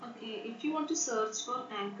if you want to search for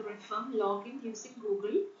Anchor FM, log in using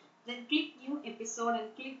Google, then click new episode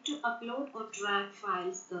and click to upload or drag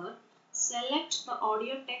files there. Select the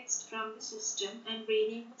audio text from the system and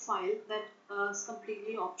rename the file. That is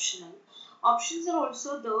completely optional. Options are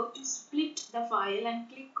also there to split the file and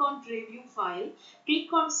click on review file.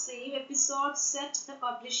 Click on save episode, set the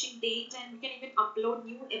publishing date, and we can even upload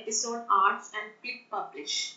new episode arts and click publish.